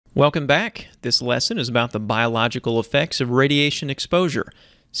Welcome back. This lesson is about the biological effects of radiation exposure.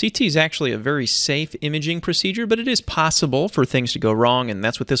 CT is actually a very safe imaging procedure, but it is possible for things to go wrong, and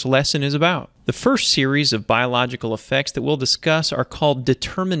that's what this lesson is about. The first series of biological effects that we'll discuss are called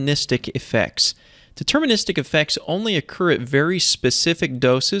deterministic effects. Deterministic effects only occur at very specific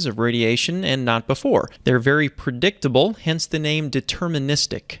doses of radiation and not before. They're very predictable, hence the name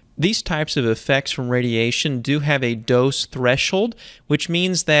deterministic. These types of effects from radiation do have a dose threshold, which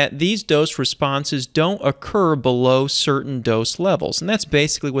means that these dose responses don't occur below certain dose levels, and that's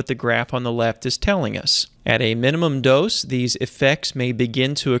basically what the graph on the left is telling us. At a minimum dose, these effects may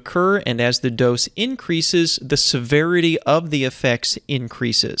begin to occur, and as the dose increases, the severity of the effects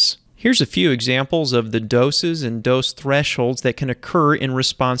increases. Here's a few examples of the doses and dose thresholds that can occur in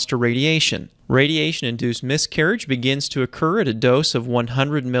response to radiation. Radiation-induced miscarriage begins to occur at a dose of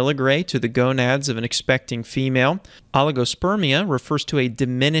 100 milligray to the gonads of an expecting female. Oligospermia refers to a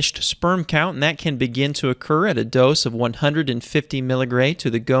diminished sperm count, and that can begin to occur at a dose of 150 milligray to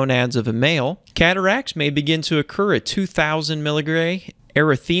the gonads of a male. Cataracts may begin to occur at 2,000 milligray.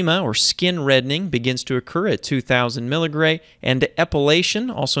 Erythema, or skin reddening, begins to occur at 2,000 milligray, and epilation,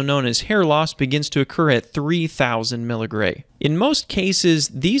 also known as hair loss, begins to occur at 3,000 milligray. In most cases,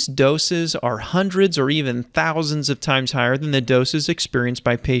 these doses are hundreds or even thousands of times higher than the doses experienced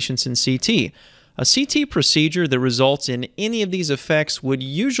by patients in CT. A CT procedure that results in any of these effects would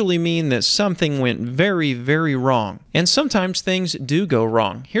usually mean that something went very, very wrong. And sometimes things do go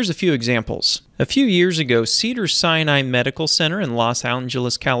wrong. Here's a few examples. A few years ago, Cedars-Sinai Medical Center in Los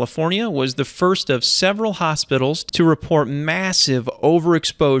Angeles, California, was the first of several hospitals to report massive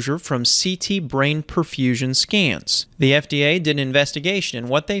overexposure from CT brain perfusion scans. The FDA did an investigation, and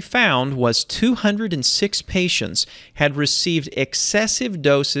what they found was 206 patients had received excessive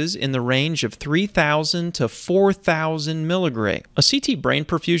doses in the range of 3,000 to 4,000 milligray. A CT brain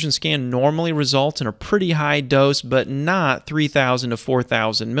perfusion scan normally results in a pretty high dose, but not 3,000 to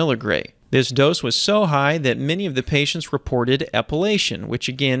 4,000 milligray. This dose was so high that many of the patients reported epilation, which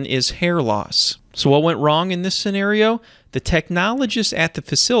again is hair loss. So what went wrong in this scenario? The technologists at the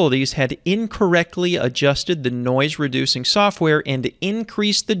facilities had incorrectly adjusted the noise-reducing software and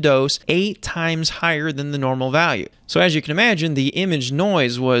increased the dose 8 times higher than the normal value. So as you can imagine, the image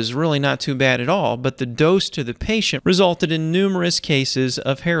noise was really not too bad at all, but the dose to the patient resulted in numerous cases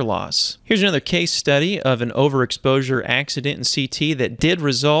of hair loss. Here's another case study of an overexposure accident in CT that did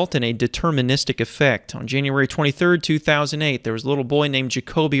result in a deterministic effect. On January 23, 2008, there was a little boy named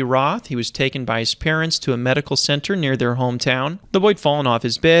Jacoby Roth. He was taken by his parents to a medical center near their hometown. The boy had fallen off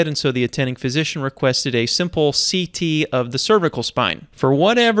his bed, and so the attending physician requested a simple CT of the cervical spine. For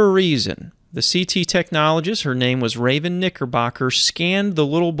whatever reason, the CT technologist, her name was Raven Knickerbocker, scanned the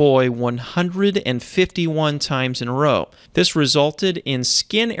little boy 151 times in a row. This resulted in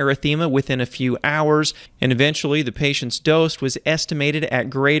skin erythema within a few hours, and eventually the patient's dose was estimated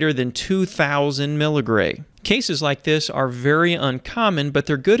at greater than 2,000 milligray. Cases like this are very uncommon, but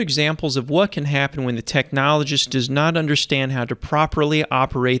they're good examples of what can happen when the technologist does not understand how to properly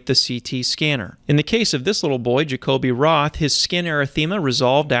operate the CT scanner. In the case of this little boy, Jacoby Roth, his skin erythema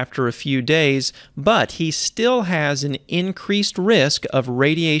resolved after a few days, but he still has an increased risk of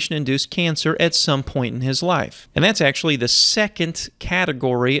radiation-induced cancer at some point in his life. And that's actually the second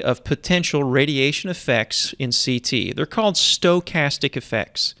category of potential radiation effects in CT. They're called stochastic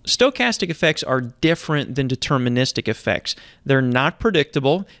effects. Stochastic effects are different than deterministic effects. They're not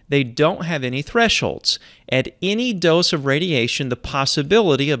predictable. They don't have any thresholds. At any dose of radiation, the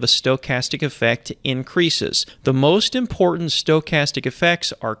possibility of a stochastic effect increases. The most important stochastic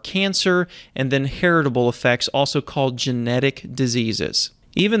effects are cancer and then heritable effects, also called genetic diseases.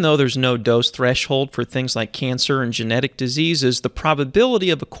 Even though there's no dose threshold for things like cancer and genetic diseases, the probability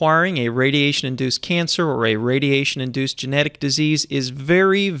of acquiring a radiation-induced cancer or a radiation-induced genetic disease is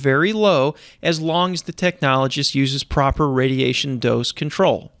very, very low as long as the technologist uses proper radiation dose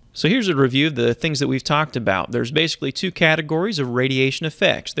control. So here's a review of the things that we've talked about. There's basically two categories of radiation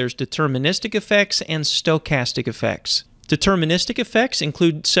effects. There's deterministic effects and stochastic effects. Deterministic effects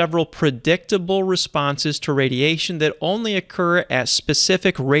include several predictable responses to radiation that only occur at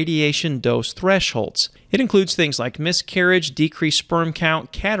specific radiation dose thresholds. It includes things like miscarriage, decreased sperm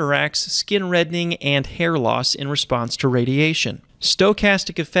count, cataracts, skin reddening, and hair loss in response to radiation.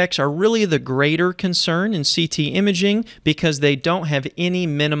 Stochastic effects are really the greater concern in CT imaging because they don't have any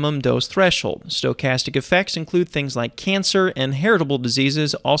minimum dose threshold. Stochastic effects include things like cancer and heritable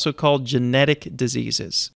diseases, also called genetic diseases.